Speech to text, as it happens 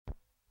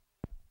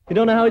You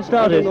don't know how it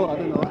started? I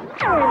don't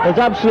know. There's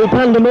absolute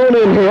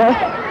pandemonium here,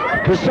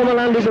 because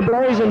Summerland is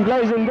ablaze and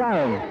blazing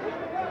down.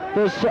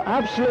 There's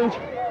absolute...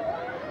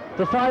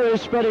 The fire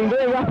is spreading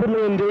very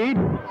rapidly indeed,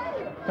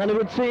 and it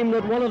would seem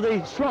that one of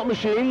the slot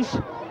machines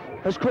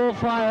has caught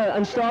fire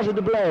and started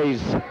the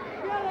blaze.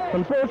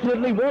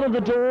 Unfortunately, one of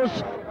the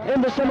doors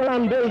in the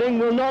Summerland building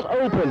will not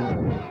open,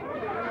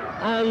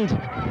 and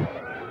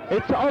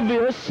it's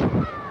obvious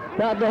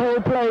that the whole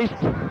place...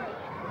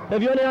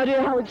 Have you any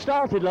idea how it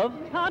started, love?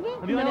 Pardon?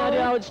 Have you any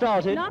idea how it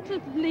started? Not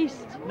at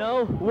least.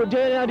 No? Do you have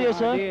any idea,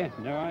 sir?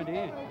 No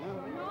idea.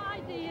 No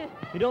idea.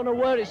 You don't know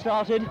where it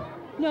started?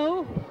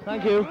 No.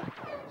 Thank you.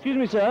 Excuse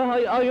me, sir,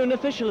 are you an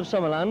official of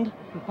Summerland?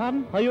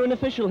 Pardon? Are you an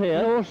official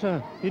here? No,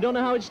 sir. You don't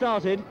know how it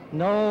started?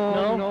 No.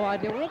 No? No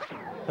idea.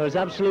 There is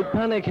absolute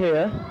panic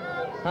here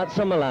at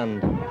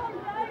Summerland.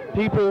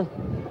 People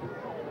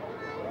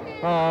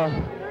are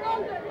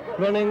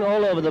running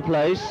all over the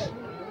place,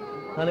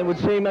 and it would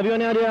seem... Have you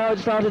any idea how it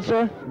started,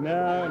 sir? No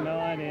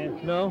idea.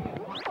 No?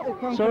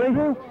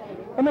 Sorry?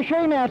 A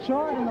machine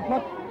outside and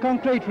the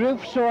concrete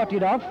roof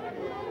sorted off.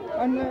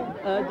 And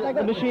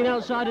The machine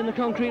outside in the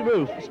concrete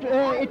roof?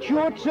 it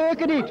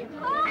short-circuited.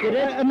 Did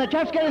it? And the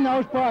chaps getting the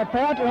hose pipe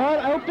out, and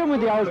I helped them with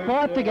the hose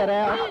pipe to get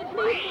out.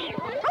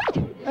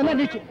 And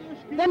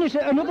then it's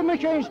another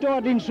machine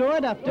started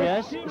inside after.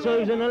 Yes? So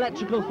it was an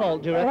electrical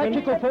fault, do you reckon?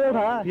 Electrical fault,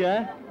 huh?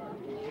 Yeah?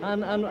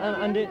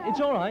 And it's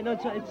all right. No,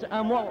 it's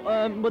and what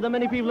were there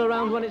many people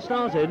around when it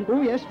started?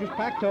 Oh yes, it was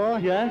packed high.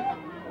 Yeah.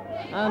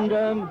 And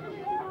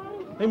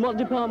in what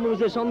department was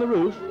this? On the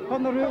roof?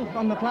 On the roof,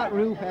 on the flat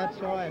roof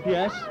outside.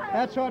 Yes.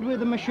 Outside where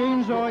the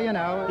machines are, you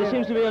know. There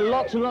seems to be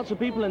lots and lots of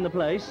people in the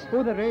place.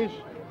 Oh, there is.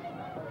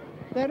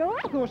 There are,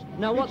 of course.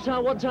 Now, what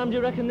time do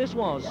you reckon this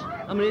was?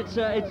 I mean, it's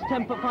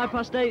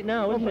 8:10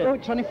 now, isn't it? Oh,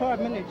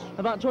 25 minutes.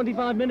 About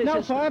 25 minutes. No,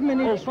 5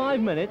 minutes. Oh, 5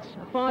 minutes.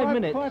 5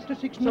 minutes. 5 to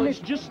 6 So minutes.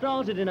 it's just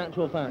started in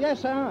actual fact.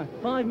 Yes, sir.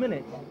 5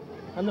 minutes.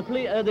 And the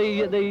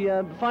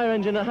fire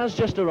engine has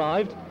just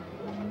arrived.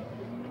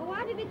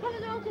 Why did they tell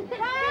us all to sit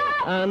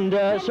And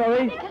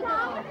sorry,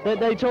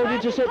 they told you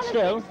to sit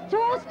still. To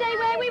all stay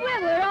where we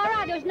were. We're all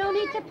right. There's no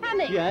need to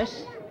panic.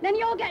 Yes. Then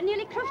you all get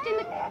nearly crushed in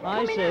the... I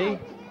coming see. out.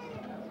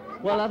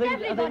 Well, I think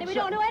Everybody. We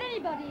don't know where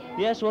anybody is.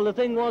 Yes, well, the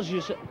thing was,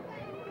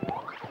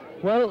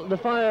 well, the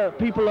fire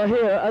people are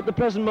here at the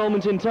present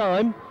moment in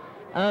time,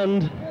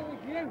 and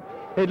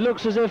it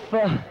looks as if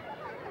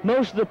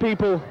most of the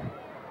people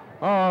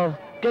are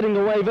getting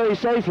away very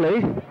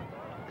safely.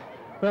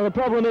 Now, the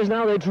problem is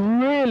now that it's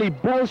really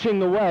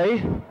belching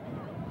away,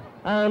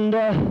 and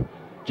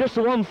just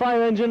the one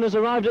fire engine has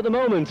arrived at the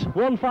moment.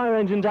 One fire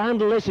engine to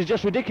handle this is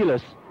just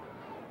ridiculous.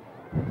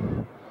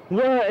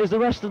 Where is the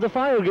rest of the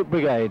fire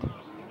brigade?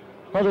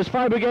 Oh, there's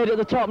fire brigade at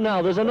the top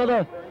now. There's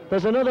another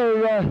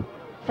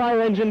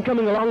fire engine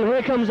coming along.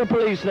 Here comes the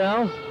police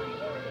now.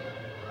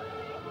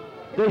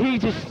 The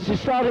heat is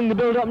starting to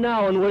build up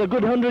now, and we're a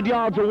good 100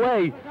 yards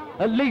away,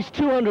 at least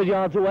 200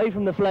 yards away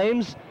from the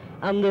flames,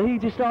 and the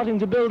heat is starting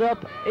to build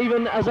up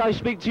even as I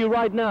speak to you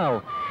right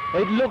now.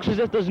 It looks as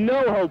if there's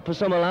no hope for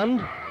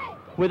Summerland,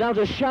 without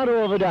a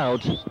shadow of a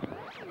doubt.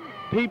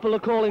 People are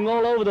calling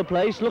all over the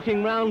place,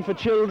 looking round for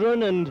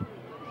children,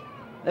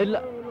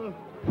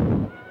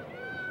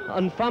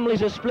 and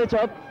families are split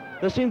up.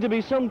 There seemed to be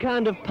some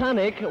kind of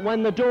panic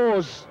when the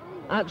doors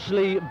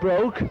actually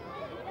broke,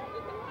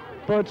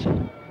 but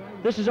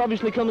this has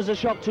obviously come as a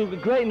shock to a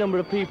great number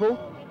of people.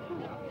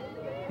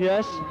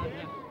 Yes?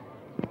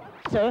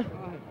 Sir,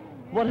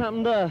 what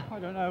happened there? I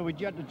don't know. We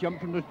had to jump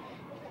from the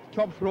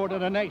top floor to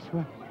the next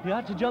one. You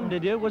had to jump,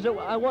 did you? Was it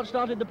what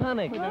started the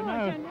panic? I don't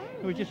know.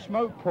 There was just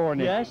smoke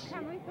pouring in. Yes?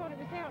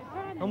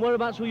 And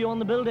whereabouts were you on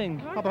the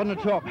building? Up on the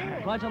top.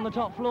 Right on the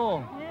top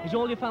floor. Is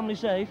all your family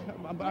safe?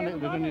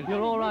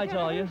 You're all right,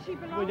 are you?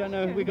 We don't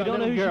know. We You don't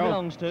know who she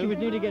belongs to? She was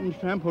nearly getting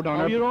trampled on.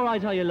 Oh, her. you're all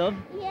right, are you, love?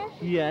 Yes.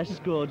 Yes,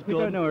 good, We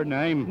good. don't know her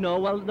name. No,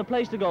 well, the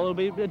place to go will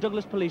be the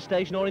Douglas Police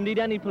Station, or indeed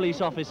any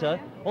police officer,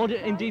 or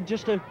indeed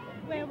just to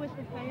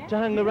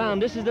hang around.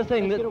 This is the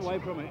thing Let's that... get away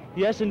from it.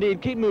 Yes,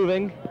 indeed, keep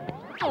moving.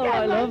 All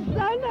right, love.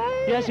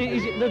 Yes,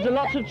 there's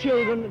lots of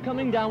children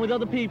coming down with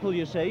other people,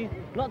 you see.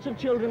 Lots of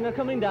children are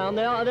coming down.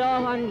 They are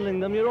handling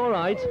them. You're all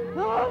right.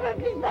 No.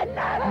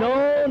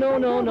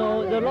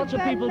 There are lots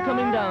of people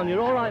coming down.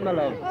 You're all right, my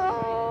love.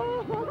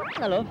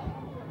 My love.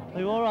 Are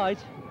you all right?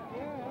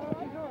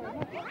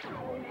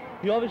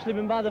 You've obviously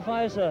been by the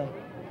fire, sir.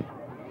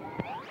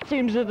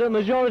 Seems that the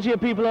majority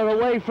of people are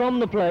away from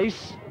the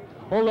place,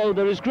 although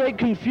there is great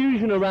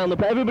confusion around the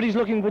place. Everybody's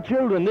looking for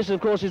children. This,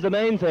 of course, is the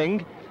main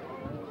thing.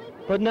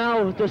 But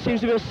now there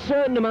seems to be a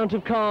certain amount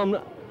of calm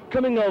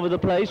coming over the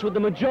place, with the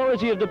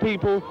majority of the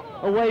people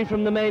away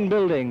from the main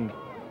building.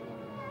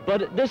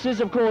 But this is,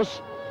 of course,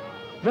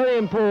 very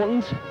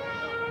important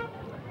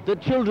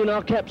that children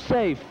are kept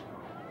safe.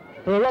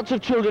 There are lots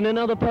of children in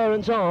other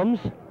parents' arms,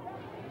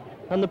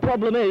 and the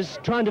problem is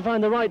trying to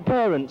find the right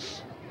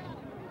parents.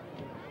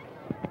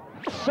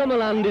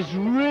 Summerland is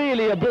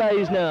really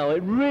ablaze now.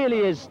 It really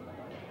is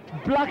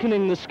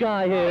blackening the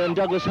sky here in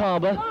Douglas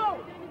Harbour.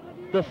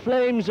 The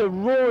flames are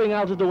roaring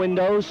out of the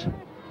windows,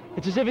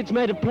 It's as if it's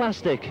made of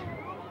plastic.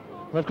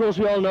 And of course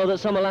we all know that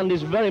Summerland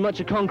is very much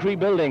a concrete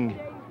building.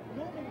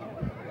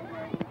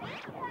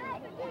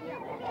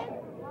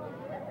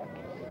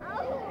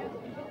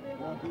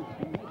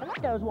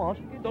 There's what?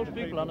 Those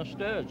people on the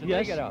stairs, did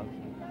Yes. they get out?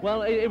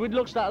 Well, it would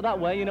look that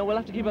way, you know, we'll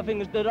have to keep our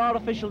fingers. There are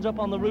officials up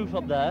on the roof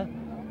up there,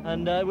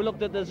 and we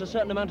looked at there's a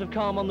certain amount of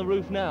calm on the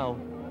roof now.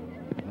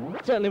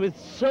 Certainly with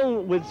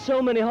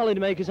so many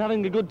holidaymakers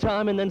having a good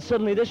time, and then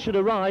suddenly this should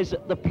arise,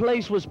 the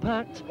place was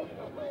packed,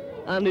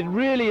 and it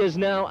really is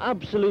now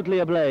absolutely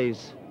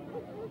ablaze.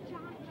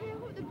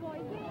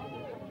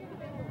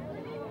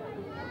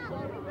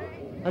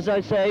 As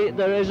I say,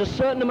 there is a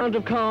certain amount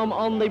of calm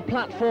on the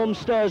platform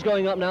stairs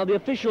going up now. The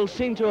officials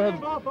seem to have...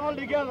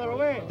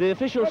 The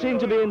officials seem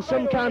to be in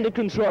some kind of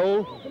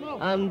control,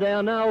 and they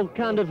are now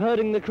kind of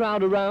herding the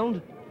crowd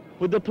around,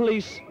 with the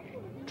police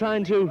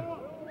trying to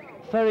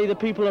ferry the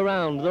people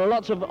around. There are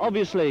lots of,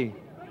 obviously...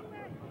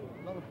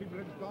 A lot of people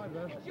inside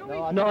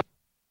there. No.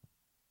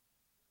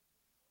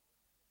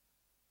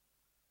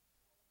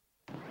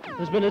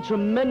 There's been a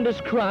tremendous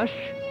crash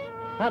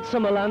at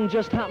Summerland,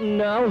 just happened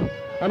now,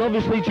 and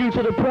obviously due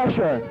to the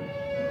pressure.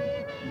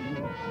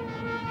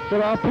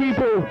 There are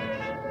people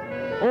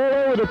all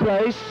over the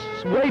place,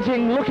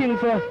 waiting, looking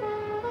for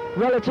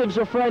relatives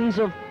or friends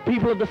of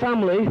people of the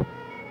family.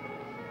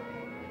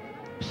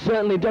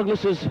 Certainly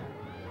Douglas has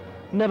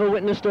never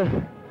witnessed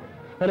an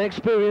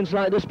experience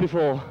like this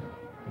before.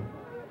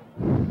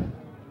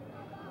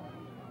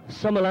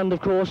 Summerland,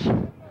 of course,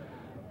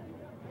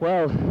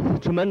 well,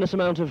 tremendous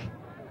amount of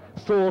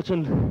thought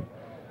and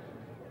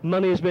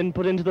money has been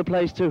put into the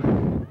place to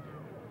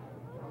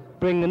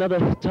bring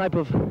another type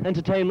of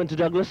entertainment to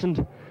Douglas,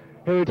 and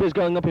here it is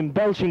going up in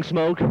belching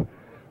smoke,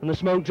 and the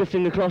smoke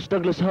drifting across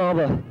Douglas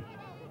Harbour.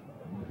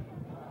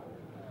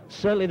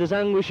 Certainly there's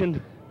anguish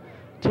and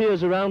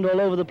tears around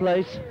all over the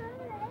place,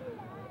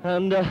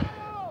 and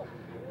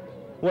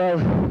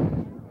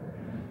well,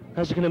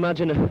 as you can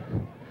imagine,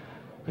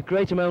 a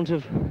great amount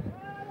of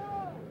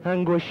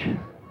anguish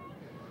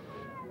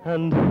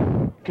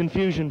and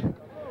confusion,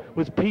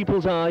 with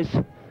people's eyes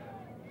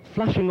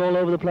flashing all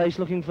over the place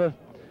looking for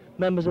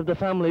members of their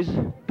families,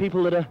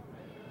 people that are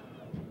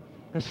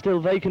still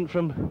vacant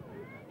from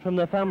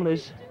their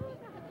families.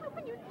 How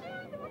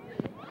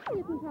can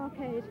you do that?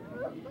 Arcade.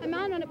 A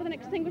man ran up with an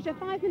extinguisher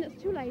 5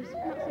 minutes too late.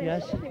 That's it.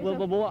 Yes, well,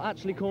 but what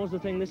actually caused the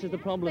thing, this is the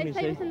problem, They you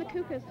say see. it's in the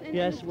cookers.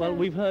 Yes, well,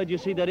 we've heard, you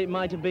see, that it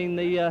might have been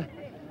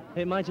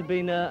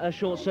a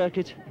short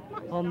circuit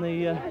on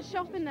the... A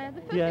shop in there.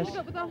 The first yes.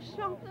 thing we got was our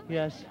shop.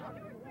 Yes.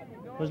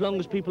 As long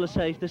as people are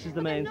safe, this is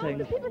the main No, thing.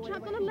 the people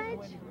trapped on a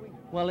ledge.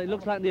 Well, it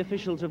looks like the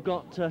officials have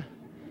got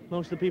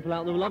most of the people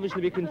out. There will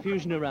obviously be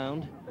confusion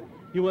around.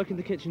 You work in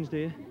the kitchens, do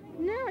you?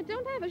 No, I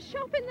don't have a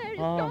shop in there.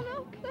 It's Ah. gone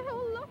up, the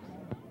whole lot.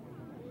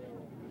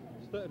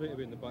 Started right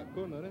away in the back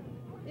corner, eh?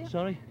 Yeah.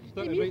 Sorry?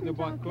 Started right in the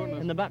back corner.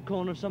 In the back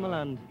corner of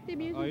Summerland. The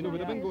amusement Oh, you know where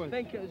the park bingo is.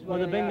 is? Where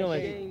the bingo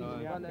is.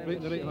 Right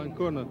in the right-hand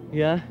corner.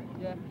 Yeah?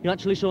 Yeah. You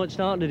actually saw it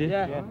start, did you?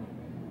 Yeah.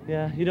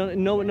 Yeah. You don't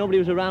know, nobody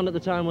was around at the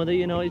time, were they?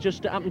 You know, it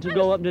just happened to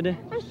go up, did it?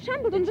 I was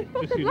trampled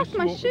underfoot. Just I've see lost the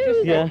my smoke.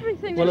 shoes, Yeah.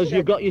 everything. Well, I as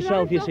you've got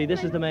yourself, drive you see, off this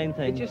is the there. main It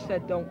thing. just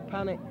said don't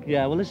panic.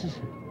 Yeah, well, this is...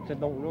 It said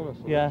don't run or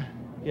something. Yeah,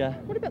 yeah.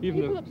 What about the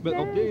Even people the bit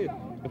upstairs?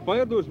 updated. The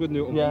fire doors wouldn't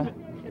open. Yeah.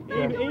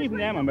 Even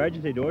them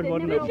emergency doors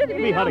wouldn't They shouldn't have.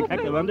 be We had to open.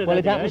 kick the windows Well, out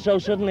it the happened house. so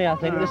suddenly, I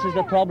think. This is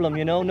the problem,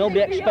 you know. Nobody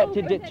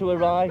expected it to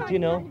arrive, you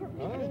know.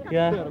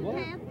 Yeah.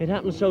 It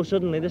happened so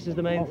suddenly. This is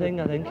the main thing,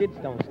 I think. Kids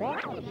don't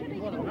stop.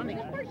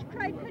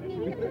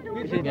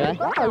 Yeah.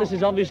 Well, this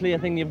is obviously a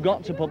thing you've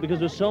got to put because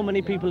there's so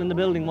many people in the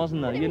building,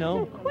 wasn't there? You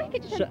know. So quick,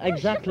 it just So, went push,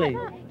 exactly.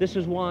 just like that. This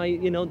is why,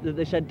 you know,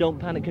 they said don't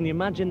panic. Can you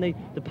imagine the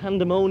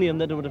pandemonium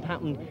that would have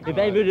happened if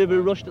everybody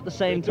were rushed at the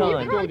same You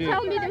time? can't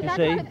tell me there's You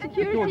see? adequate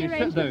security Sit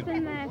arrangements down.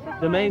 in there. for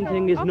The main fire.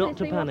 thing is not to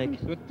Obviously panic.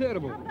 wasn't. They were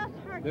terrible.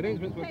 The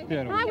arrangements were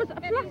terrible. I was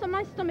flat on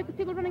my stomach with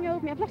people running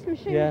over me. I've lost my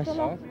shoes. Yes. So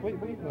lost.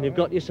 You've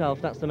got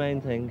yourself. That's the main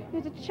thing.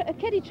 There was a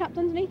kiddie trapped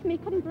underneath me.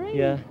 Couldn't breathe.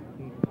 Yeah.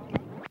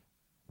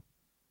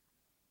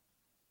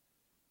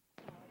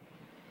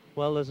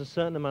 Well, there's a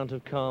certain amount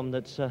of calm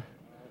that's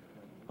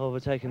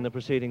overtaken the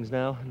proceedings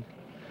now.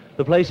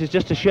 The place is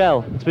just a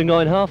shell. It's been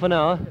going half an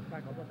hour,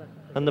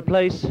 and the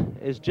place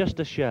is just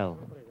a shell.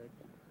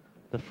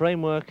 The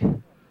framework,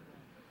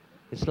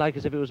 it's like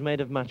as if it was made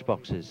of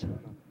matchboxes.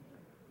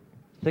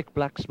 Thick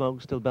black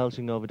smoke still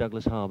belching over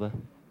Douglas Harbour,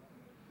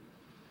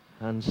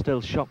 and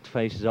still shocked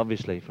faces,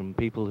 obviously, from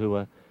people who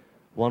were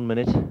 1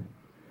 minute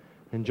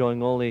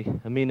enjoying all the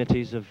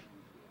amenities of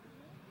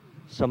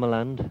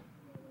Summerland,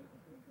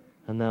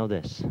 and now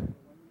this.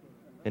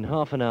 In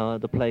half an hour,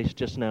 the place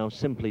just now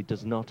simply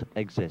does not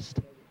exist.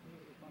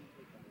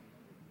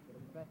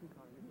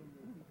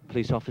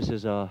 Police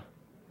officers are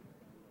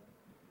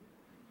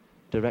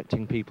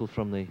directing people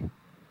from the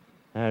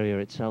area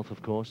itself,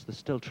 of course. There's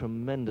still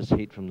tremendous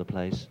heat from the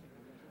place,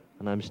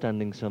 and I'm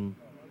standing some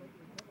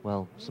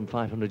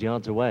 500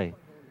 yards away,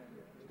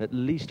 at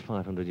least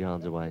 500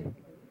 yards away.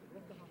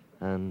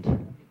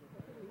 And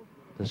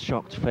there's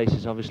shocked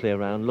faces obviously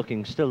around,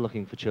 still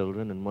looking for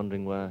children and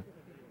wondering where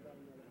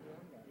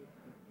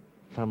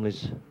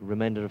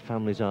remainder of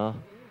families are.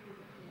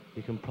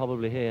 You can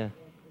probably hear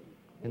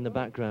in the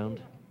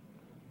background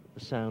the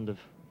sound of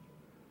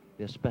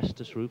the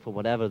asbestos roof or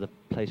whatever the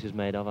place is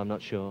made of, I'm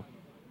not sure.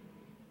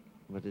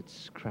 But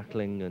it's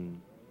crackling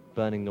and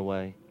burning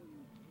away.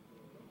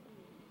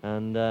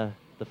 And the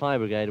fire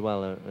brigade,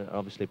 well, are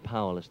obviously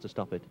powerless to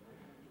stop it.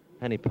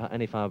 Any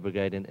fire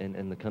brigade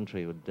in the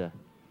country would,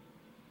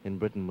 in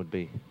Britain, would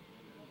be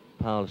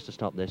powerless to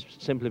stop this,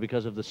 simply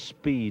because of the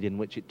speed in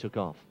which it took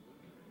off.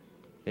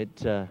 It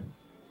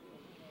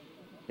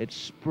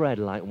spread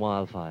like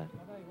wildfire.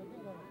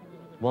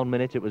 1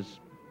 minute it was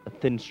a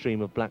thin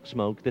stream of black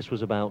smoke. This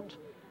was about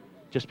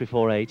just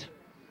before 8.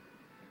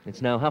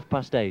 It's now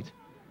 8:30,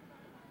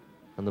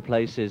 and the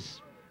place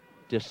is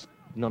just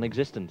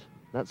non-existent.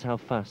 That's how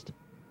fast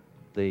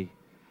the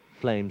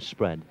flames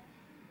spread.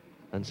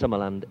 And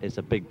Summerland is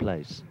a big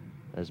place,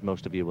 as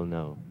most of you will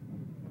know.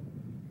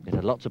 It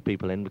had lots of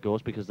people in, of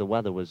course, because the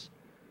weather was,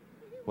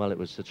 well, it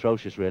was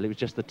atrocious, really. It was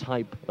just the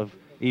type of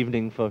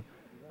evening for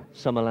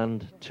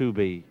Summerland to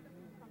be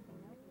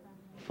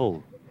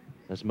full,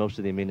 as most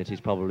of the amenities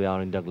probably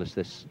are in Douglas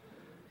this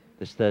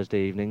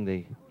Thursday evening,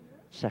 the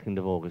 2nd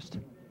of August,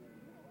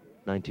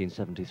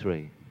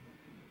 1973.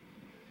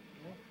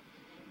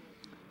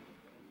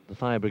 The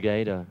fire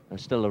brigade are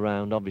still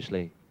around,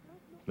 obviously,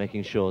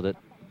 making sure that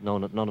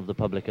none of the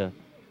public are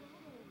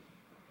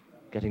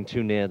getting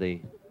too near the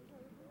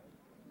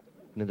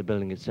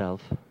building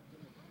itself.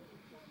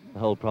 The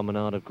whole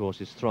promenade, of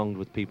course, is thronged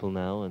with people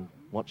now and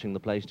watching the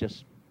place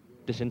just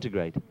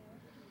disintegrate.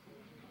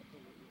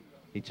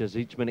 As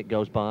each minute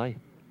goes by,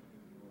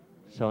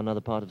 so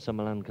another part of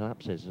Summerland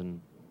collapses,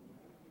 and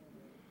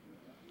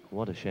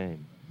what a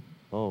shame.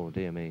 Oh,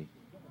 dear me.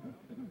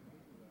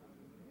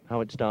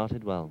 How it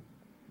started, well,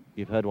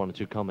 you've heard one or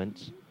two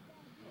comments.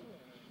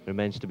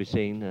 Remains to be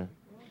seen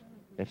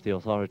if the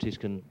authorities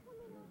can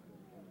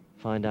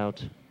find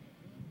out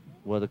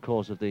where the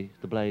cause of the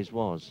blaze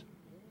was.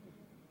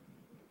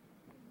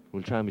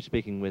 We'll try and be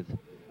speaking with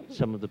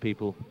some of the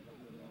people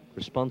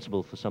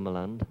responsible for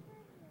Summerland,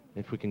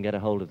 if we can get a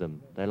hold of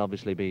them. They'll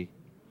obviously be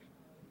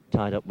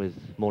tied up with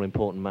more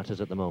important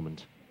matters at the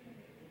moment,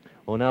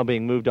 or now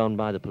being moved on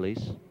by the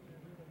police,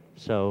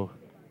 so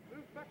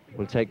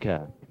we'll take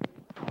care.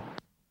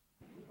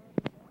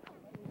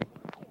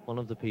 One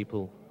of the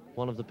people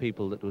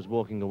that was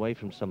walking away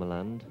from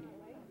Summerland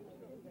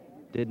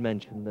did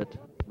mention that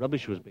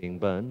rubbish was being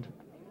burned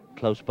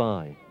close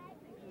by.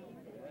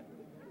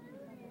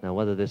 Now,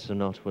 whether this or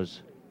not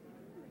was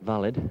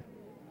valid,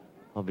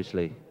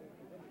 obviously,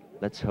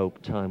 let's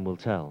hope time will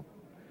tell.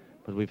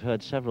 But we've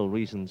heard several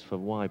reasons for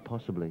why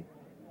possibly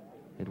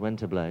it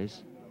went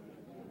ablaze.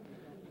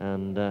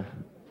 And,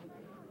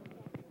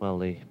 well,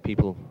 the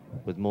people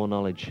with more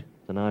knowledge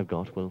than I've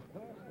got will,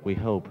 we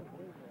hope,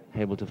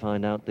 able to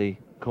find out the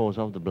cause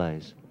of the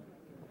blaze.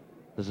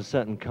 There's a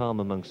certain calm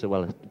amongst it.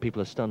 Well,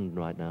 people are stunned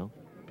right now.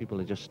 People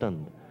are just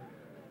stunned,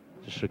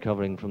 just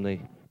recovering from the